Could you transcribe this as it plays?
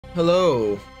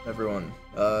Hello, everyone.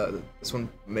 This one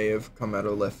may have come out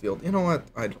of left field. You know what?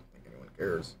 I don't think anyone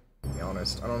cares, to be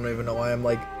honest. I don't even know why I'm,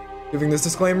 like, giving this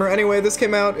disclaimer. Anyway, this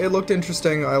came out. It looked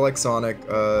interesting. I like Sonic.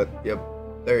 Yep.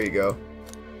 There you go.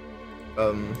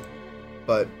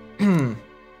 But, it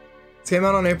came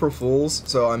out on April Fool's,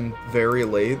 so I'm very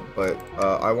late, but,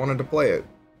 I wanted to play it.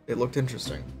 It looked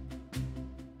interesting.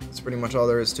 That's pretty much all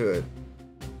there is to it.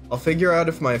 I'll figure out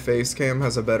if my face cam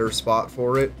has a better spot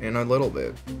for it in a little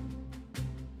bit.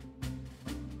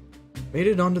 Made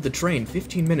it onto the train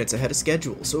 15 minutes ahead of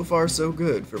schedule. So far, so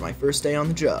good for my first day on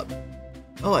the job.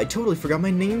 Oh, I totally forgot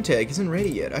my name tag isn't ready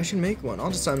yet. I should make one.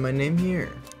 I'll just sign my name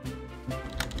here.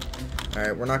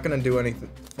 Alright, we're not gonna do any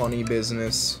funny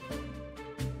business.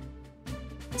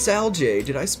 Sal J,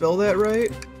 did I spell that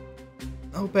right?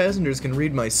 I hope passengers can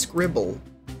read my scribble.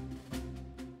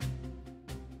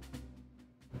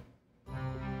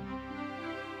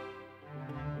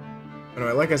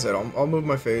 Anyway, like I said, I'll move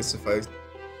my face if I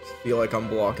feel like I'm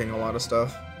blocking a lot of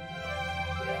stuff.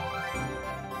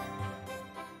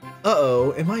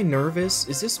 Uh-oh, am I nervous?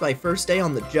 Is this my first day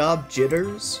on the job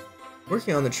jitters?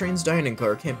 Working on the train's dining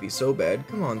car can't be so bad.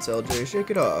 Come on, Saljay,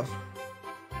 shake it off.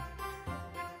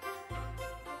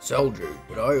 Saljay,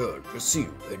 did I just see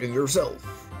you hitting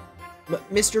yourself?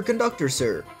 Mr. Conductor,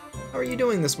 sir. How are you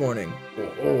doing this morning?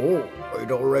 Oh,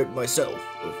 quite alright myself.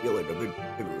 I'm feeling a bit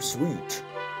bittersweet.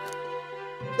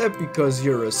 That because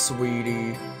you're a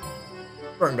sweetie.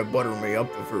 Trying to butter me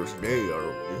up the first day, are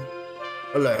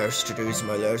we? Alas, today's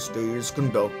my last day as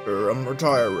conductor. I'm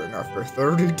retiring after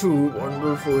 32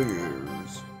 wonderful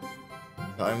years.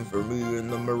 Time for me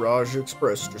and the Mirage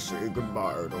Express to say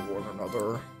goodbye to one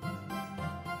another.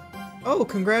 Oh,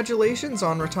 congratulations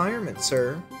on retirement,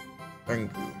 sir.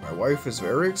 Thank you. My wife is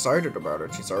very excited about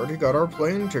it. She's already got our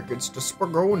plane tickets to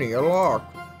Spagonia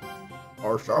locked.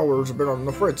 Our shower's been on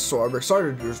the fritz, so I'm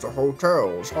excited to use the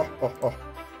hotels. Ha ha ha.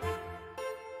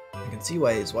 I can see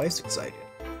why his wife's excited.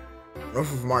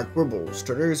 Enough of my quibbles.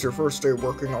 Today's your first day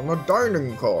working on the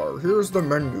dining car. Here's the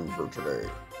menu for today.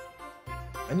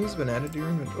 Menu's been added to your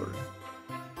inventory.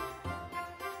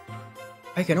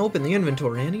 I can open the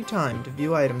inventory any time to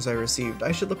view items I received.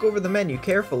 I should look over the menu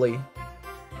carefully.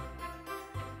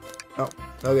 Oh,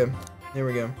 okay. Here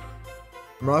we go.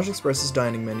 Mirage Express's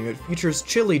dining menu. It features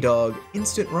chili dog,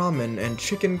 instant ramen, and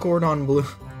chicken cordon bleu.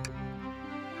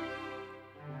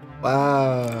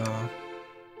 Wow.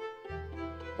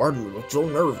 Why do you look so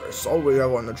nervous? All we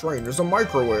have on the train is a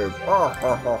microwave. Ha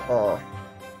ha ha ha.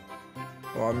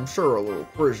 Well, I'm sure a little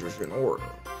quiz is in order.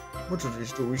 Which of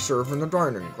these do we serve in the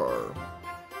dining car?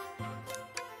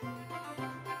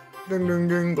 Ding ding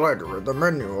ding, glad to read the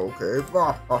menu, okay?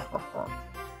 Ha ha ha ha.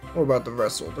 What about the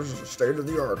vessel? This is a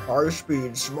state-of-the-art,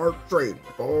 high-speed, smart train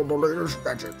with all the latest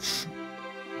gadgets.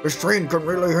 This train can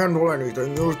really handle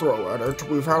anything you throw at it.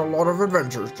 We've had a lot of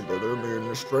adventures together, me and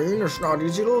this train. It's not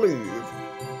easy to leave.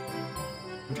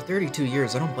 After 32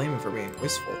 years, I don't blame him for being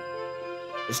wistful.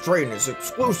 This train is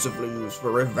exclusively used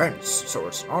for events, so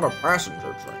it's not a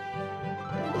passenger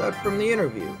train. That from the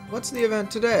interview. What's the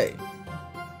event today?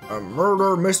 A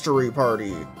murder mystery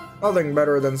party. Nothing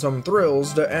better than some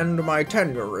thrills to end my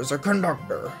tenure as a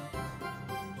conductor.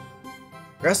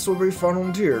 Guests will be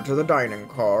funneled here to the dining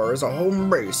car as a home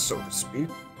base, so to speak.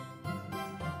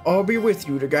 I'll be with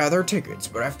you to gather tickets,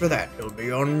 but after that, you'll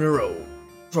be on your own.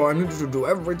 So I need you to do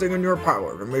everything in your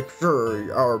power to make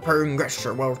sure our paying guests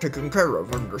are well taken care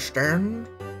of, understand?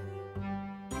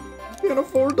 I can't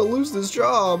afford to lose this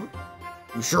job.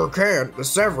 You sure can't. The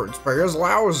severance pay is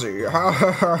lousy. Ha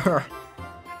ha ha ha.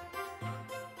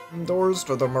 Doors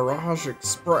to the Mirage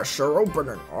Express are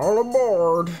opening. All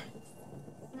aboard!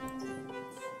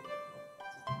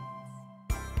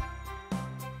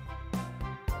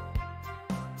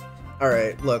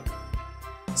 Alright, look.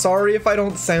 Sorry if I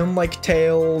don't sound like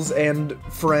Tails and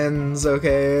Friends,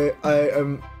 okay?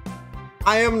 I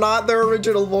am not their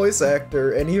original voice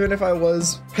actor, and even if I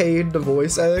was paid to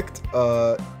voice act,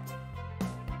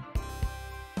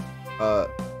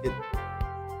 it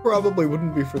probably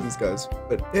wouldn't be for these guys,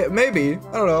 but maybe.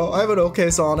 I don't know. I have an okay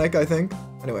Sonic, I think.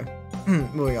 Anyway,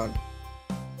 moving on.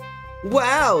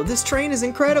 Wow, this train is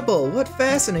incredible. What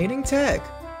fascinating tech.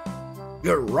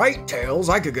 You're right, Tails.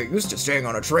 I could get used to staying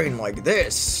on a train like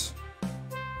this.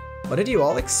 What did you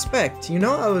all expect? You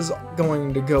know I was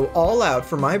going to go all out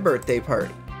for my birthday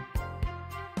party.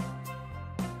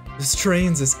 This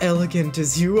train's as elegant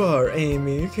as you are,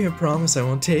 Amy. Can't promise I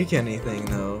won't take anything,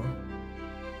 though.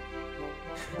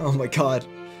 Oh my god.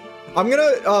 I'm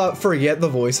gonna forget the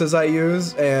voices I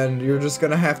use, and you're just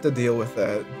gonna have to deal with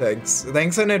that. Thanks.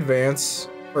 Thanks in advance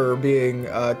for being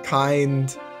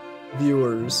kind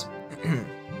viewers.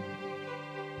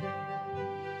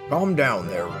 Calm down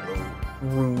there,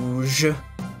 Rouge. Did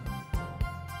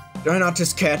I not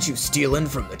just catch you stealing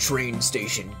from the train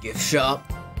station gift shop?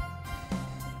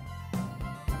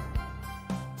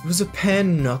 It was a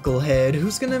pen, knucklehead.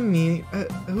 Who's gonna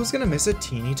miss a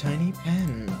teeny tiny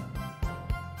pen?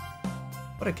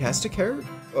 What cast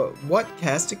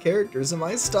of characters am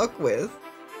I stuck with?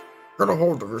 Get a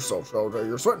hold of yourself, Zelda.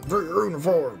 You're sweating through your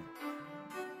uniform.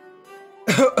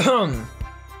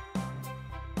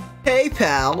 Hey,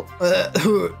 pal.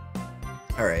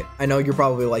 Alright, I know you're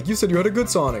probably like, you said you had a good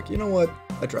Sonic. You know what?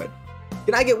 I tried.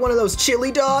 Can I get one of those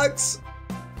chili dogs?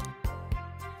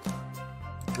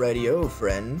 Radio,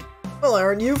 friend. Well,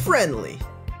 aren't you friendly?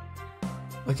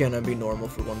 Why can't I be normal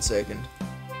for 1 second?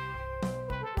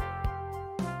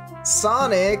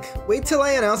 Sonic, wait till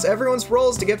I announce everyone's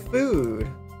roles to get food.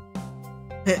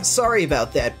 Sorry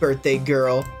about that, birthday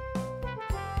girl.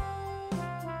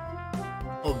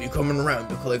 I'll be coming around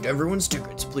to collect everyone's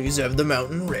tickets. Please have the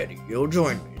mountain ready. You'll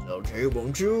join me, LJ,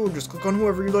 won't you? Just click on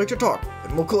whoever you'd like to talk with,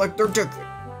 and we'll collect their ticket.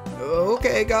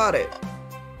 Okay, got it.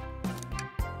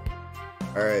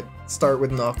 Alright, start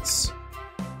with Nux.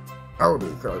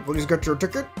 Howdy, can I please get your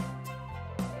ticket?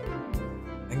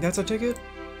 I think that's a ticket?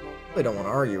 I don't want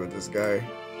to argue with this guy.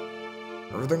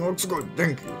 Everything looks good,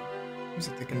 thank you. Seems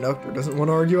like the conductor doesn't want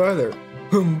to argue either.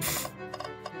 Can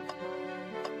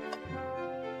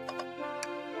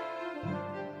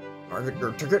I get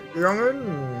your ticket,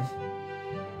 youngin'?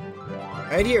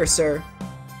 Right here, sir.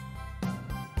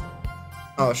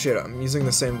 Oh shit, I'm using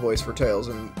the same voice for Tails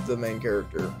and the main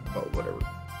character. Oh, whatever.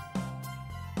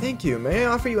 Thank you. May I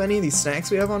offer you any of these snacks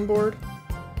we have on board?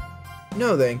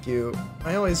 No, thank you.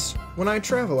 When I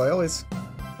travel, I always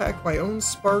pack my own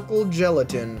sparkly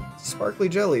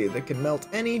jelly that can melt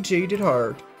any jaded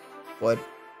heart. What?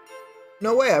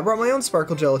 No way, I brought my own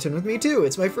sparkle gelatin with me too.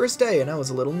 It's my first day and I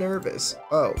was a little nervous.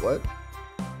 Oh, what?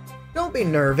 Don't be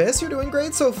nervous, you're doing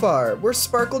great so far. We're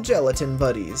sparkle gelatin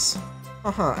buddies.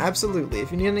 Absolutely.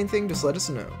 If you need anything, just let us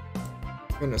know.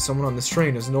 Goodness, someone on this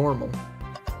train is normal.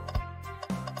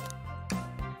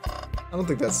 I don't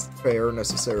think that's fair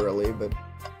necessarily, but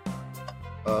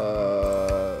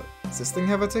does this thing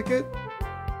have a ticket?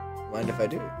 Mind if I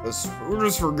do? This food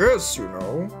is for guests, you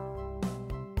know.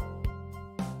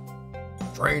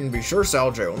 Train, be sure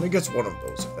Saljay only gets one of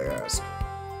those if they ask.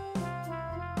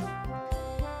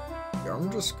 Yeah, I'm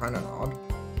just kind of odd.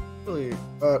 Really,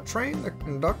 Train, the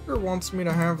conductor wants me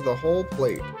to have the whole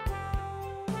plate.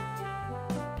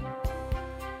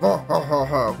 Ha ha ha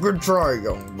ha, good try,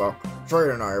 young buck.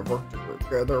 Train and I have worked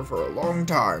together for a long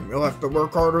time. You'll have to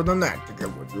work harder than that to get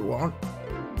what you want.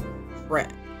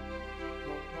 Crap.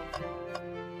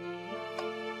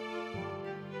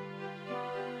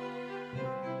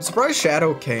 I'm surprised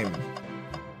Shadow came.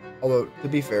 Although, to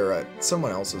be fair,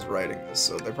 someone else is writing this,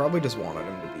 so they probably just wanted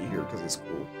him to be here because he's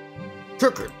cool.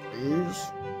 Ticket,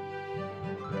 please.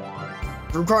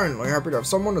 You're kindly happy to have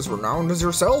someone as renowned as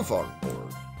yourself on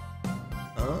board.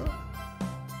 Huh?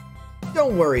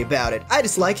 Don't worry about it. I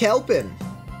just like helping.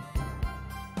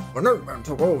 When Eggman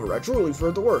took over, I truly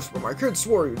feared the worst, but my kids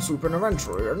swore you'd swoop in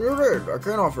eventually, and you did. I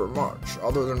can't offer much,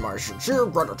 other than my sincere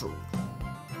gratitude.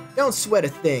 Don't sweat a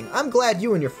thing. I'm glad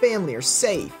you and your family are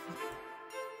safe.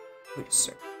 Wait a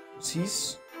second. Is he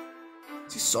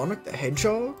Sonic the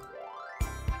Hedgehog?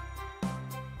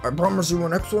 I promise you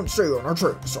an excellent stay on our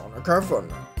trip, Sonic. Have fun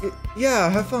now. Yeah,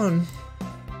 have fun.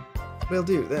 Will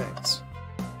do, thanks.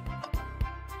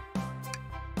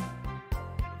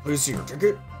 Please see your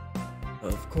ticket?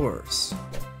 Of course.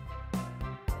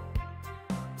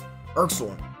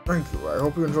 Excellent. Thank you. I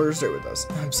hope you enjoy your stay with us.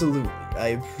 Absolutely. I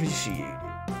appreciate it.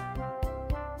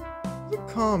 There's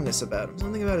a calmness about him.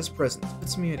 Something about his presence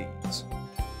puts me at ease.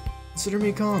 Consider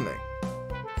me calming.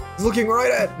 He's looking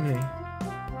right at me.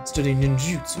 Studying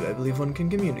ninjutsu, I believe one can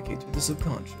communicate through the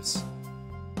subconscious.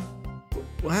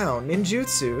 Wow,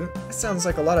 ninjutsu? That sounds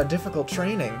like a lot of difficult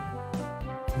training.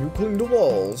 You clean the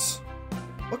walls.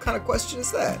 What kind of question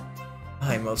is that?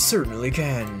 I most certainly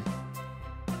can.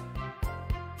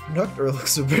 Conductor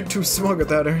looks a bit too smug at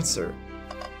that answer.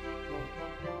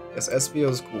 Yes,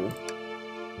 SBO's cool.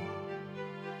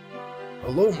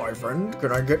 Hello, my friend.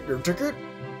 Can I get your ticket?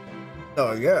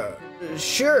 Oh, yeah.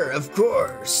 Sure, of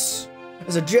course.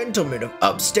 As a gentleman of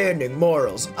upstanding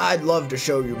morals, I'd love to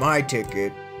show you my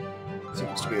ticket.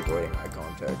 Seems to be avoiding eye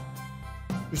contact.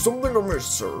 Is something amiss,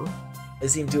 sir? I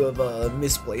seem to have,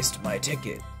 misplaced my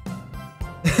ticket.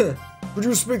 Could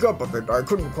you speak up a bit? I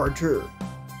couldn't quite hear.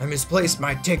 I misplaced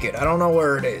my ticket. I don't know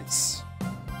where it is.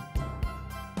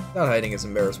 Not hiding his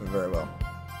embarrassment very well.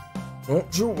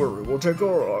 Don't you worry. We'll take a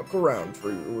look around for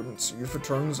you and see if it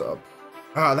turns up.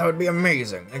 Ah, that would be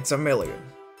amazing. Thanks a million.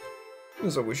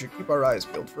 So we should keep our eyes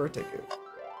peeled for a ticket.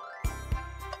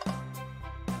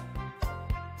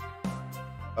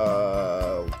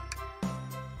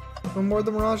 No more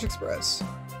than Mirage Express.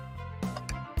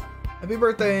 Happy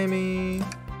birthday, Amy.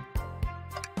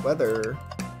 Weather.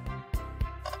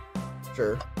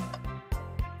 Sure.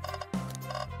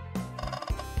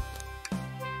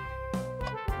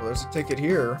 Well, there's a ticket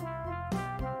here.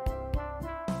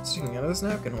 Sticking out of this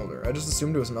napkin holder. I just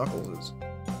assumed it was Knuckles'.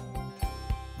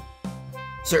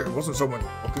 Sir, wasn't someone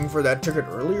looking for that ticket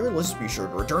earlier? Let's be sure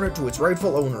to return it to its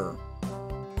rightful owner.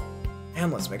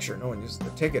 And let's make sure no one uses the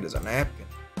ticket as a napkin.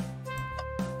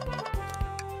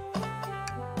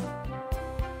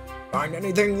 Find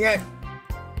anything yet?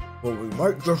 Well, we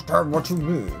might just have what you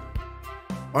need.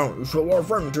 Why don't you show our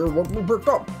friends here what we picked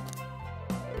up?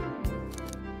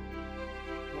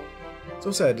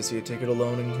 So sad to see a ticket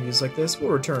alone and confused like this.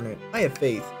 We'll return it. I have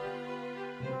faith.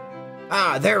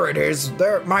 Ah, there it is.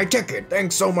 There, my ticket.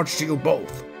 Thanks so much to you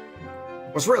both.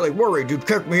 Was really worried you'd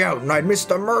kick me out and I'd miss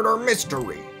the murder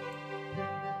mystery.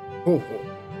 Oh,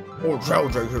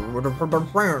 Zelda here would have put the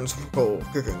plans for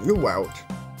kicking you out.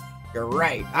 You're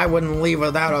right. I wouldn't leave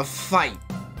without a fight.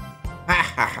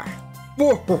 Ha ha ha.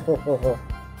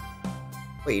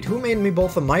 Wait, who made me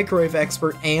both a microwave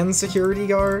expert and security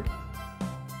guard?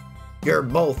 You're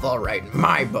both alright in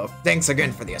my book. Thanks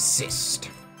again for the assist.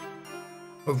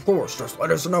 Of course, just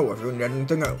let us know if you need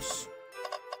anything else.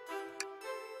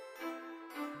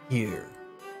 Here.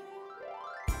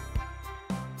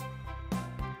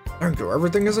 Thank you,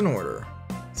 everything is in order.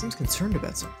 Seems concerned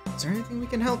about something. Is there anything we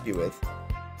can help you with?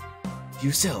 Do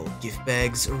you sell gift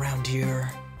bags around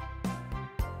here?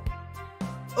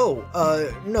 Oh,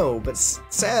 no, but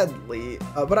sadly,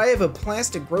 but I have a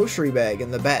plastic grocery bag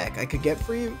in the back I could get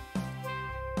for you.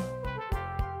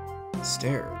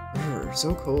 Stare.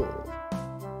 So cold.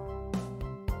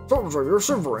 Soldier, you're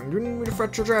shivering. Do you need me to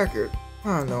fetch your jacket?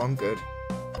 Oh, no, I'm good.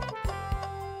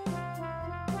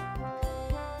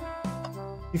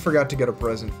 He forgot to get a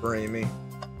present for Amy.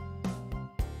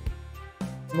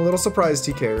 I'm a little surprised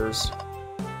he cares.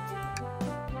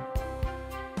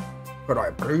 Could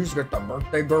I please get the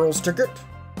birthday girl's ticket?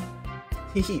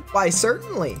 Why,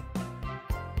 certainly.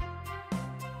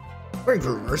 Thank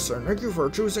you, miss, and thank you for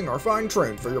choosing our fine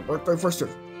train for your birthday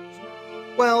festivities.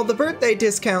 Well, the birthday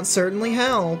discount certainly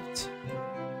helped.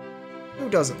 Who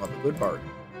doesn't love a good bargain?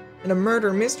 And a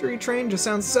murder mystery train just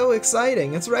sounds so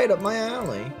exciting. It's right up my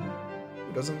alley.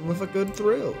 Who doesn't love a good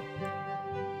thrill?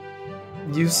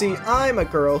 You see, I'm a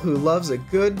girl who loves a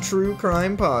good true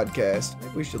crime podcast.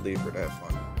 Maybe we should leave her to have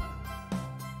fun.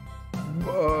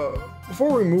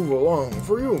 Before we move along,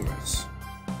 for you, miss.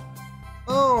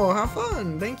 Oh, how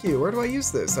fun! Thank you. Where do I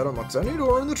use this? At almost any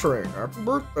door in the train. Happy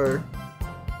birthday.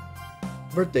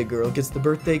 Birthday girl gets the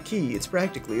birthday key. It's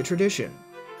practically a tradition.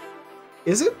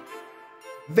 Is it?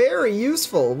 Very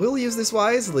useful. We'll use this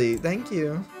wisely. Thank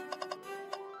you.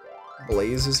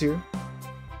 Blaze is here.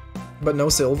 But no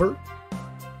silver?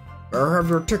 May I have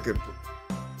your ticket?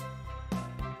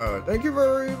 Thank you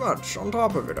very much. On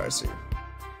top of it, I see.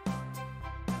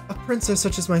 A princess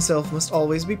such as myself must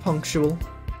always be punctual.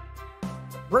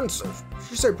 Princess? Did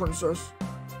she say princess?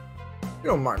 You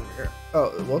don't mind me.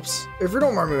 Whoops. If you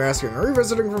don't mind me asking, are you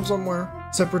visiting from somewhere?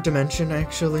 Separate dimension,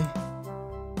 actually.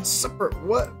 Separate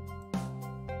what?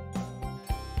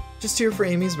 Just here for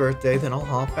Amy's birthday, then I'll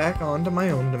hop back on to my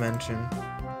own dimension.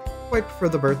 I prefer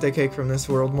the birthday cake from this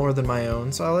world more than my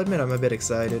own, so I'll admit I'm a bit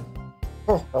excited.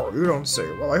 Oh, you don't say.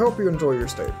 Well, I hope you enjoy your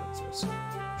stay, princess.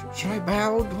 Should I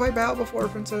bow? Do I bow before,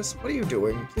 princess? What are you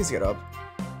doing? Please get up.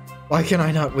 Why can I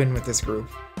not win with this group?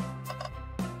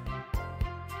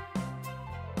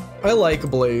 I like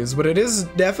Blaze, but it is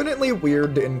definitely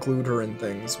weird to include her in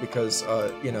things because,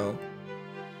 you know,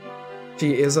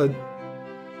 she is a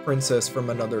princess from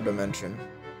another dimension.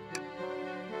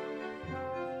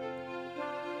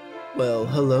 Well,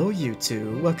 hello, you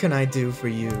two. What can I do for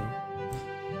you?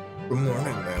 Good morning,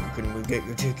 ma'am. Can we get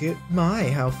your ticket? My,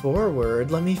 how forward.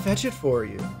 Let me fetch it for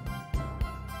you.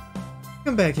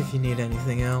 Come back if you need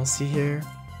anything else, you hear?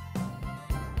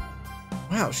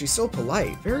 Wow, she's so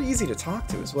polite. Very easy to talk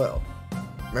to as well.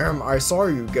 Ma'am, I saw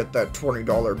you get that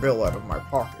 $20 bill out of my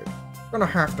pocket. Gonna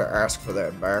have to ask for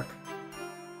that back.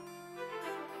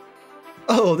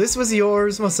 Oh, this was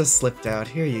yours? Must have slipped out.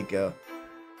 Here you go.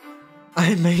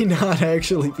 I may not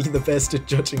actually be the best at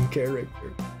judging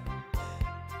character.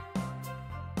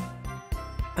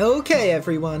 Okay,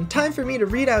 everyone. Time for me to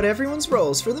read out everyone's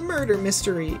roles for the murder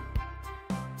mystery.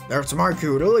 That's my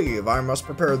cue to leave. I must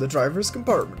prepare the driver's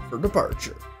compartment for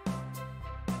departure.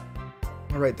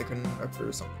 Alright, the conductor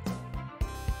or something.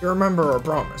 You remember our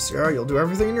promise, yeah? You'll do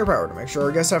everything in your power to make sure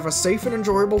our guests have a safe and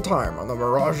enjoyable time on the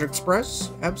Mirage Express?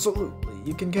 Absolutely,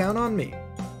 you can count on me.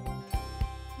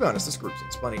 To be honest, this group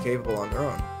seems plenty capable on their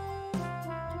own.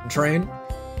 And train,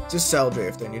 just Sal J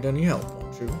if they need any help,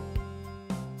 won't you?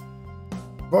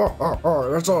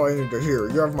 That's all I need to hear.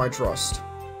 You have my trust.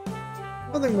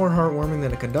 Nothing more heartwarming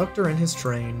than a conductor and his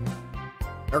train.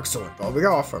 Excellent. I'll be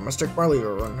off. I must take my leave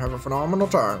and have a phenomenal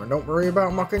time. And don't worry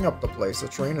about mucking up the place. The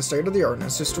train is state-of-the-art and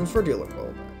has systems for dealing with all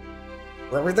that.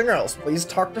 For everything else, please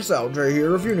talk to Sal J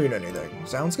here if you need anything.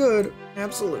 Sounds good.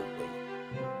 Absolutely.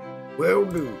 Will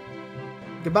do.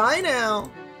 Goodbye now.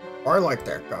 I like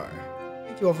that guy.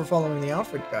 Thank you all for following the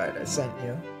outfit guide I sent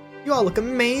you. You all look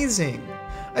amazing.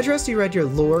 I trust you read your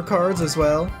lore cards as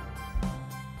well.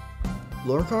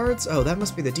 Lore cards? Oh, that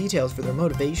must be the details for their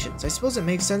motivations. I suppose it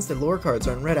makes sense that lore cards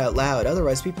aren't read out loud,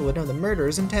 otherwise people would know the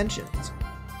murderer's intentions.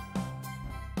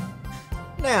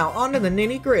 Now, on to the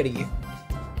nitty-gritty.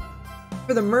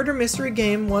 For the murder mystery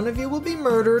game, one of you will be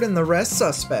murdered and the rest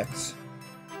suspects.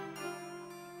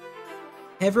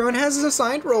 Everyone has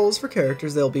assigned roles for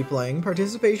characters they'll be playing.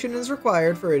 Participation is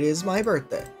required, for it is my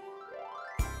birthday.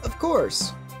 Of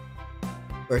course.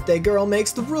 Birthday girl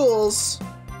makes the rules.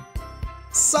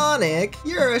 Sonic,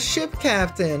 you're a ship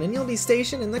captain, and you'll be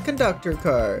stationed in the conductor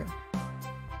car.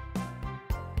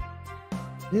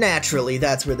 Naturally,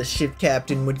 that's where the ship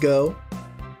captain would go.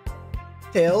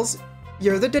 Tails,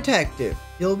 you're the detective.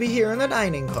 You'll be here in the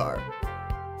dining car.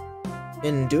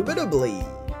 Indubitably.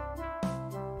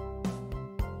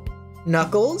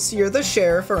 Knuckles, you're the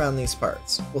sheriff around these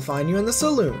parts. We'll find you in the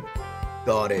saloon.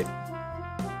 Got it.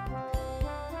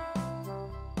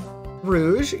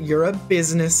 Rouge, you're a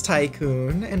business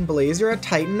tycoon, and Blaze, you're a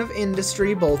titan of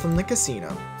industry, both in the casino.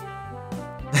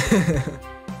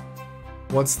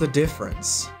 What's the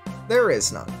difference? There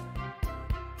is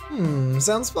none.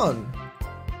 Sounds fun.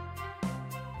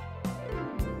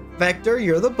 Vector,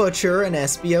 you're the butcher, and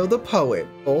Espio the poet,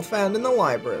 both found in the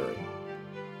library.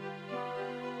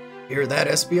 Hear that,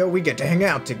 Espio? We get to hang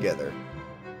out together.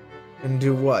 And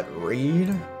do what,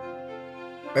 read?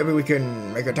 Maybe we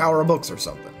can make a tower of books or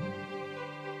something.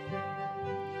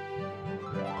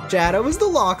 Shadow is the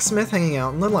locksmith hanging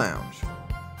out in the lounge.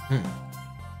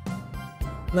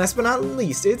 Last but not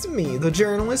least, it's me, the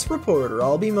journalist reporter.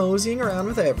 I'll be moseying around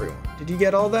with everyone. Did you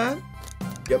get all that?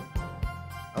 Yep.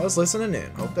 I was listening in.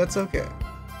 Hope that's okay.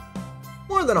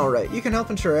 More than alright. You can help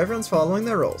ensure everyone's following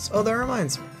their roles. Oh, that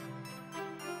reminds me.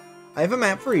 I have a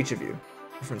map for each of you.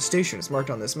 Different station is marked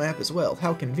on this map as well.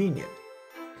 How convenient.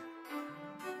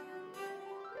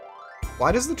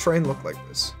 Why does the train look like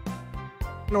this?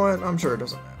 You know what? I'm sure it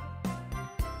doesn't matter.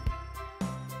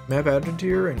 Map added to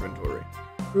your inventory.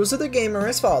 Rules of the game are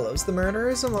as follows. The murderer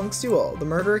is amongst you all. The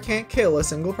murderer can't kill a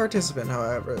single participant,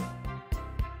 however.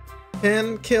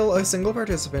 Can kill a single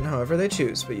participant however they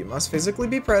choose, but you must physically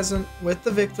be present with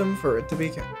the victim for it to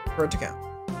count.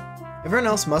 Everyone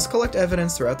else must collect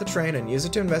evidence throughout the train and use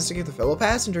it to investigate the fellow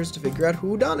passengers to figure out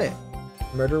who done it.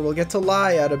 The murderer will get to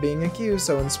lie out of being accused,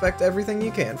 so inspect everything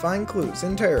you can, find clues,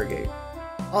 interrogate.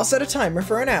 I'll set a timer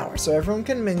for an hour so everyone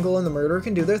can mingle and the murderer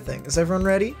can do their thing. Is everyone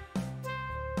ready?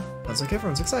 Sounds like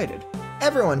everyone's excited.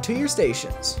 Everyone to your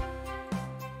stations.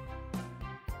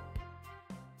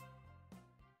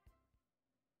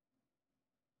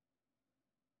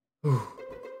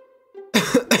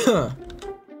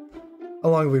 How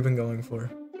long have we been going for?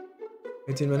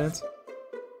 18 minutes?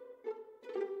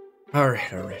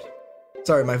 Alright.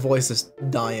 Sorry, my voice is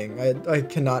dying. I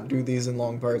cannot do these in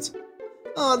long parts.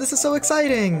 Oh, this is so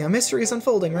exciting! A mystery is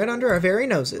unfolding right under our very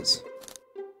noses.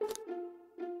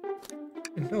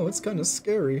 I know, it's kind of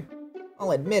scary.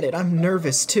 I'll admit it, I'm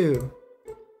nervous too.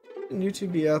 Shouldn't you two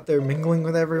be out there mingling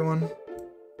with everyone?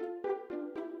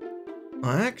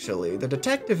 Well, actually, the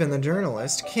detective and the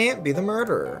journalist can't be the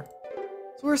murderer.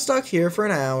 So we're stuck here for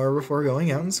an hour before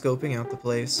going out and scoping out the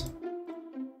place.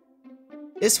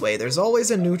 This way, there's always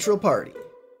a neutral party.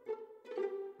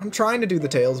 I'm trying to do the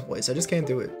Tails voice, I just can't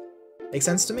do it. Makes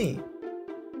sense to me.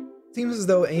 Seems as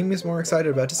though Amy's more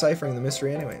excited about deciphering the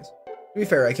mystery anyways. To be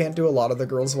fair, I can't do a lot of the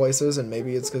girls' voices, and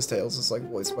maybe it's because Tails is like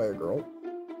voiced by a girl.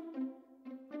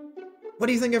 What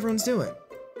do you think everyone's doing?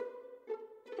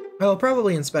 Well,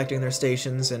 probably inspecting their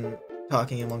stations and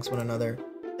talking amongst one another.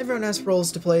 Everyone has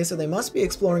roles to play, so they must be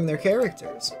exploring their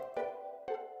characters.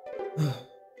 Do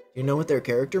you know what their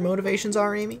character motivations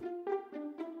are, Amy?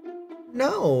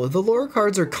 No, the lore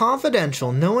cards are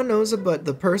confidential. No one knows but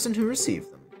the person who received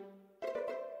them.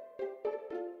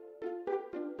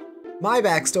 My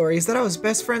backstory is that I was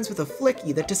best friends with a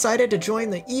flicky that decided to join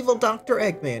the evil Dr.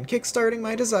 Eggman, kickstarting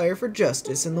my desire for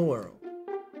justice in the world.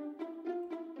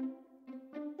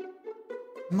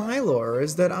 My lore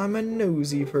is that I'm a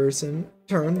nosy person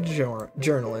turned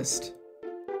journalist.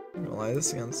 I'm gonna lie,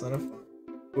 this again, son of.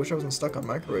 I wish I wasn't stuck on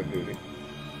microwave duty.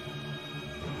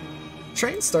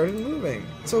 Train started moving.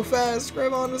 So fast,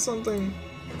 grab onto something.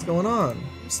 What's going on?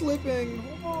 I'm slipping.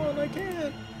 Hold on, I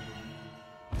can't.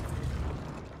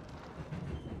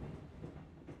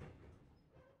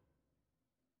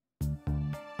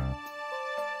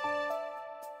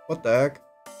 What the heck?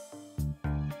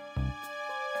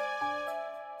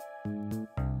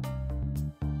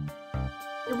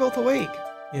 You're both awake.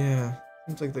 Yeah,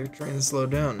 seems like they're trying to slow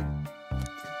down.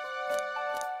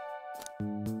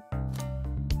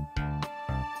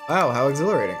 Wow, how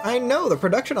exhilarating. I know, the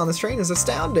production on this train is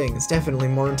astounding. It's definitely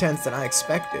more intense than I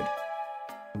expected.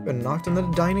 I've been knocked in the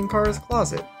dining car's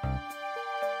closet.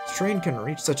 This train can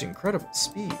reach such incredible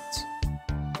speeds.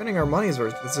 Spending our money's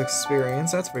worth with this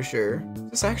experience, that's for sure.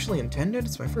 Is this actually intended?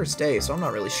 It's my first day, so I'm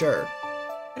not really sure.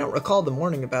 I don't recall the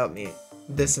warning about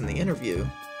this in the interview.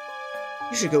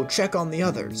 You should go check on the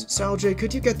others. Saljay,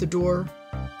 could you get the door?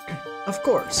 Of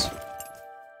course.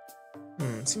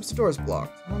 Seems the door's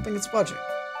blocked. I don't think it's budging.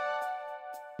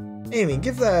 Amy,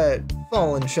 give that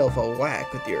fallen shelf a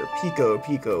whack with your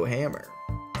Pico hammer.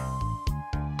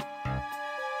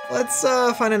 Let's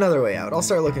find another way out. I'll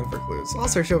start looking for clues. I'll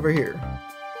search over here.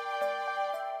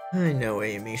 I know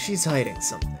Amy, she's hiding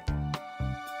something.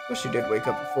 Wish she did wake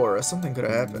up before us. Something could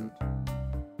have happened.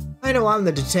 I know I'm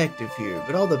the detective here,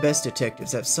 but all the best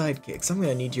detectives have sidekicks. I'm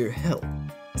gonna need your help.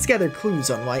 Let's gather clues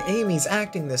on why Amy's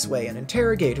acting this way and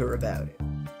interrogate her about it.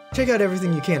 Check out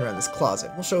everything you can around this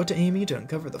closet. We'll show it to Amy to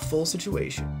uncover the full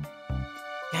situation.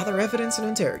 Gather evidence and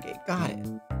interrogate. Got it.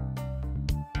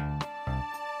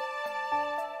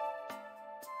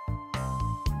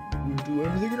 You do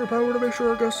everything in your power to make sure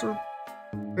our guests are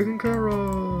taken care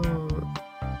of.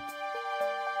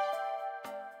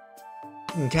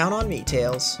 You can count on me,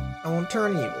 Tails. I won't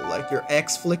turn evil like your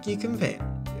ex-flicky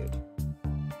companion did.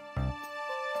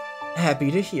 Happy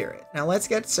to hear it. Now let's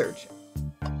get searching.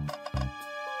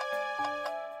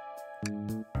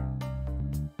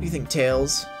 What do you think,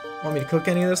 Tails? Want me to cook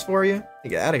any of this for you? To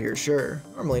get out of here, sure.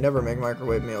 Normally never make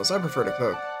microwave meals. I prefer to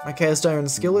cook. My cast iron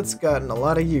skillet's gotten a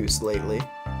lot of use lately.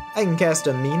 I can cast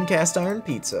a mean cast iron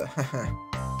pizza. Haha.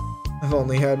 I've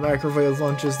only had microwave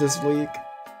lunches this week.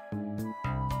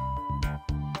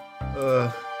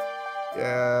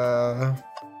 Yeah.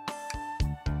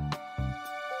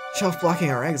 Shelf blocking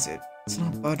our exit. It's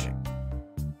not budging.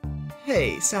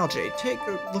 Hey, Saljay, take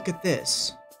a look at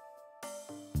this.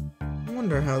 I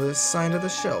wonder how this side of the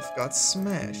shelf got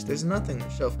smashed. There's nothing the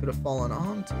shelf could have fallen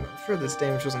onto. I'm sure this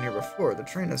damage wasn't here before. The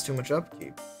train has too much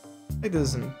upkeep. I think this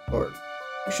is important.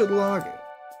 We should log it.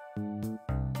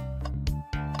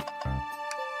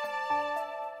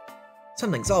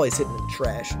 Something's always hidden in the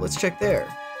trash. Let's check there.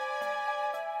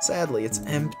 Sadly, it's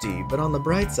empty, but on the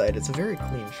bright side, it's a very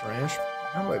clean trash.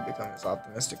 How do I become as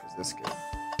optimistic as this kid?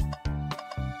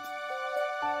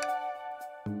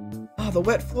 Ah, the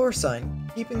wet floor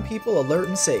sign, keeping people alert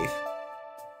and safe.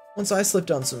 Once I slipped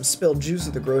on some spilled juice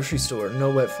at the grocery store, no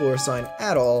wet floor sign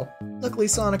at all. Luckily,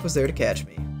 Sonic was there to catch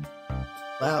me.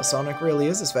 Wow, Sonic really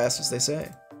is as fast as they say.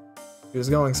 He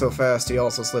was going so fast, he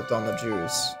also slipped on the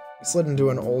juice. He slid into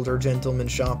an older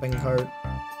gentleman's shopping cart.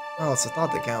 Oh, it's the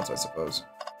thought that counts, I suppose.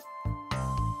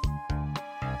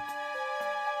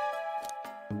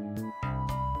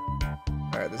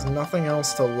 Alright, there's nothing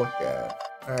else to look at.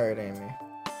 Alright, Amy.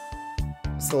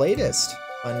 What's the latest?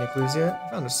 Find any clues yet?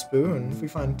 I found a spoon. If we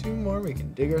find 2 more, we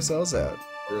can dig ourselves out.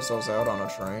 Dig ourselves out on a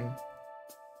train.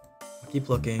 I'll keep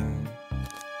looking.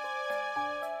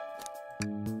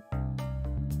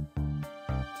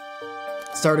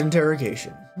 Start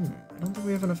interrogation. I don't think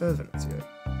we have enough evidence yet.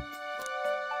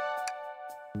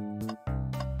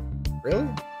 Really?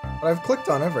 But I've clicked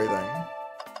on everything.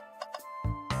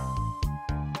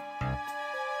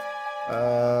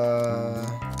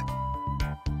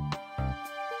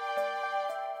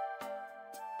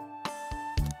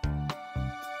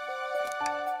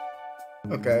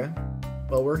 Okay.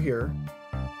 Well, we're here.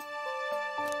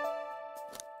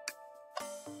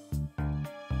 Am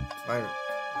I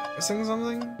missing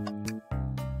something?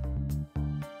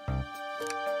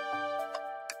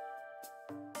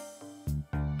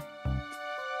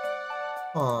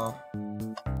 Huh.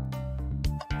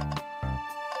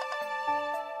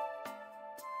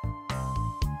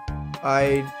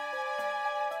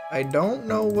 I don't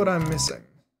know what I'm missing.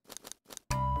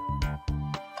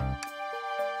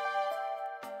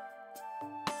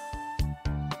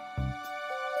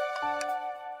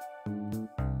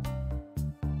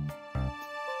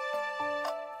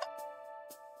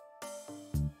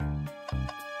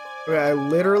 I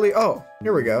literally, oh,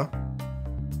 here we go.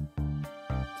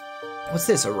 What's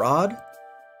this, a rod?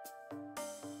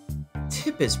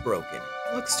 Tip is broken.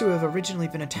 It looks to have originally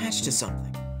been attached to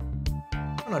something.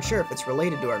 I'm not sure if it's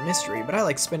related to our mystery, but I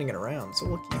like spinning it around, so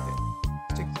we'll keep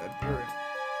it. Stick that here.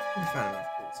 We found enough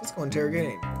clues. Let's go interrogate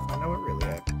Amy and find out what really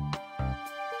happened.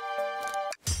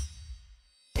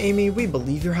 Amy, we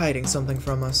believe you're hiding something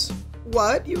from us.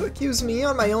 What? You accuse me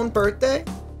on my own birthday?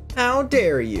 How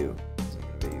dare you? This isn't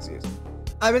gonna be easy, is it?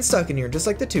 I've been stuck in here just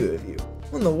like the two of you.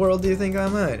 What in the world do you think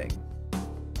I'm hiding?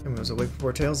 Amy was awake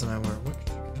before Tails and I were.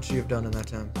 What could she have done in that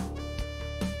time?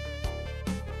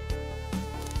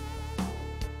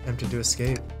 Attempted to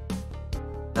escape.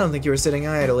 I don't think you were sitting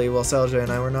idly while Salja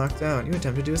and I were knocked out. You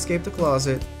attempted to escape the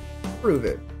closet. Prove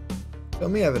it. Show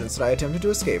me evidence that I attempted to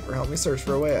escape or help me search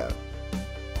for a way out.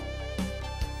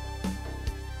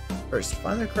 First,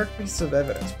 find the correct piece of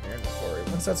evidence from your inventory.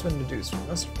 Once that's been deduced, we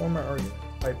must form our argument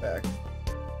to fight back.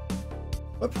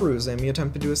 What proves Amy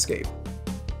attempted to escape?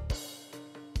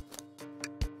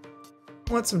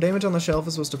 What? Some damage on the shelf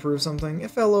is supposed to prove something?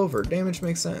 It fell over. Damage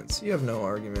makes sense. You have no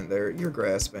argument there. You're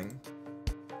grasping.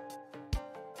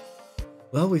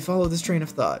 Well, we follow this train of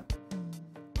thought.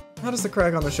 How does the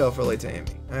crack on the shelf relate to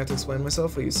Amy? I have to explain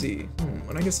myself. What you see?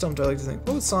 When I get stumped, I like to think,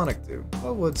 what would Sonic do?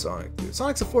 What would Sonic do?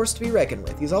 Sonic's a force to be reckoned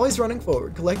with. He's always running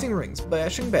forward, collecting rings,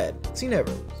 bashing bad things. He never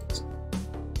loses.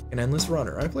 An endless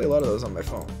runner. I play a lot of those on my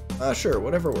phone. Sure,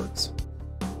 whatever works.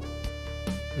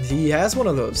 He has one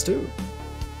of those, too.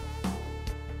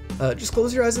 Just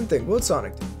close your eyes and think. What would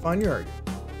Sonic do? Find your argument.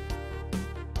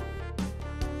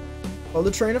 Follow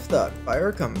the train of thought. Fire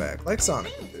a comeback, like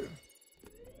Sonic would do.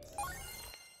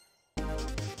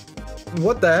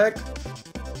 What the heck?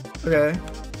 Okay.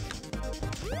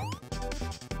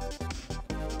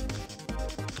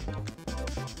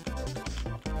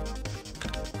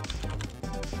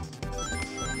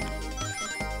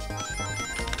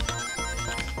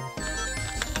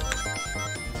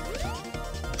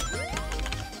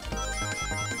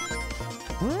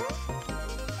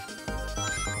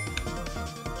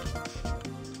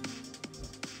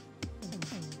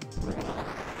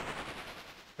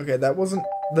 Okay, that wasn't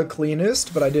the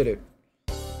cleanest, but I did it.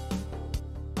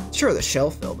 Sure, the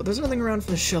shelf fell, but there's nothing around for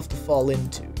the shelf to fall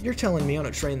into. You're telling me on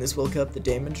a train this woke up the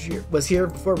damage here was here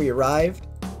before we arrived?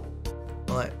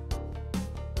 What?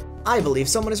 I believe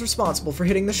someone is responsible for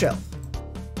hitting the shelf.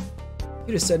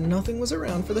 You just said nothing was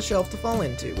around for the shelf to fall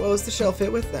into. What was the shelf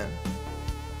hit with then?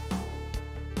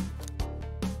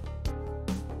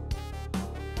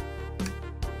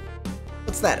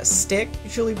 What's that, a stick? You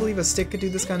truly believe a stick could do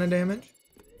this kind of damage?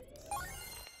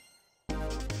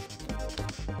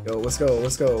 Go, let's go,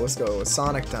 let's go, let's go. It's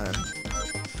Sonic time.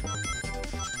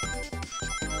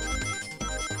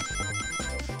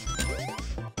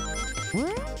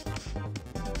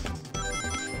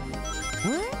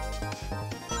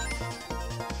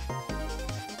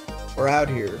 We're out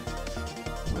here.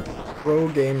 Pro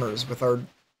gamers with our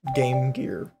game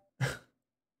gear.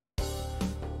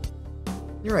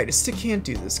 You're right, a stick can't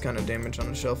do this kind of damage on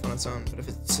a shelf on its own, but if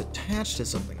it's attached to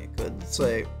something it could. Let's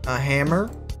say a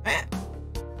hammer.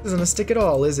 This isn't a stick at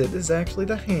all, is it? This is actually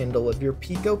the handle of your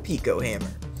Pico hammer.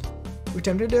 You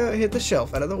attempted to hit the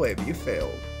shelf out of the way, but you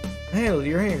failed. The handle of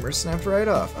your hammer snapped right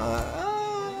off.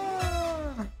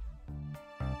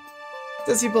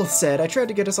 As you both said, I tried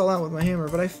to get us all out with my hammer,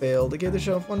 but I failed. I gave the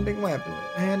shelf one big whap, and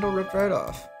the handle ripped right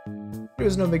off. It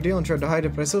was no big deal and tried to hide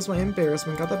it, but I suppose my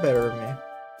embarrassment got the better of me.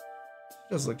 She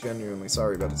does look genuinely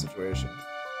sorry about the situation.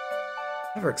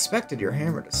 Never expected your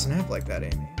hammer to snap like that,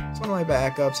 Amy. It's one of my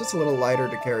backups. It's a little lighter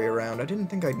to carry around. I didn't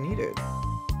think I'd need it.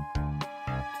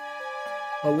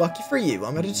 Well, lucky for you,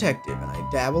 I'm a detective, and I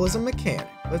dabble as a mechanic.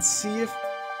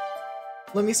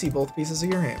 Let me see both pieces of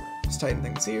your hammer. Just tighten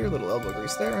things here, little elbow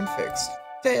grease there, and fixed.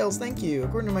 Tails, thank you.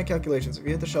 According to my calculations, if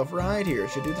you hit the shelf right here,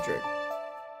 it should do the trick.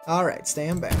 Alright,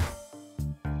 stand back.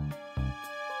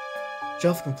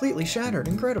 Shelf completely shattered.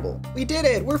 Incredible. We did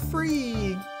it! We're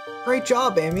free! Great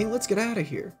job, Amy. Let's get out of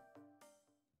here.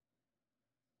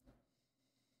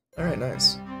 Alright,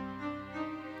 nice.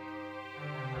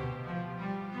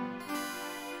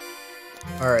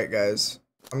 Alright, guys.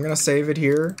 I'm gonna save it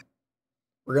here.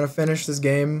 We're gonna finish this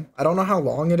game. I don't know how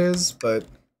long it is, but...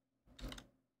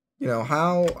 You know,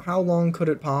 how long could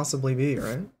it possibly be,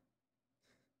 right?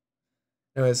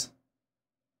 Anyways.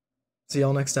 See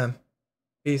y'all next time.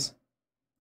 Peace.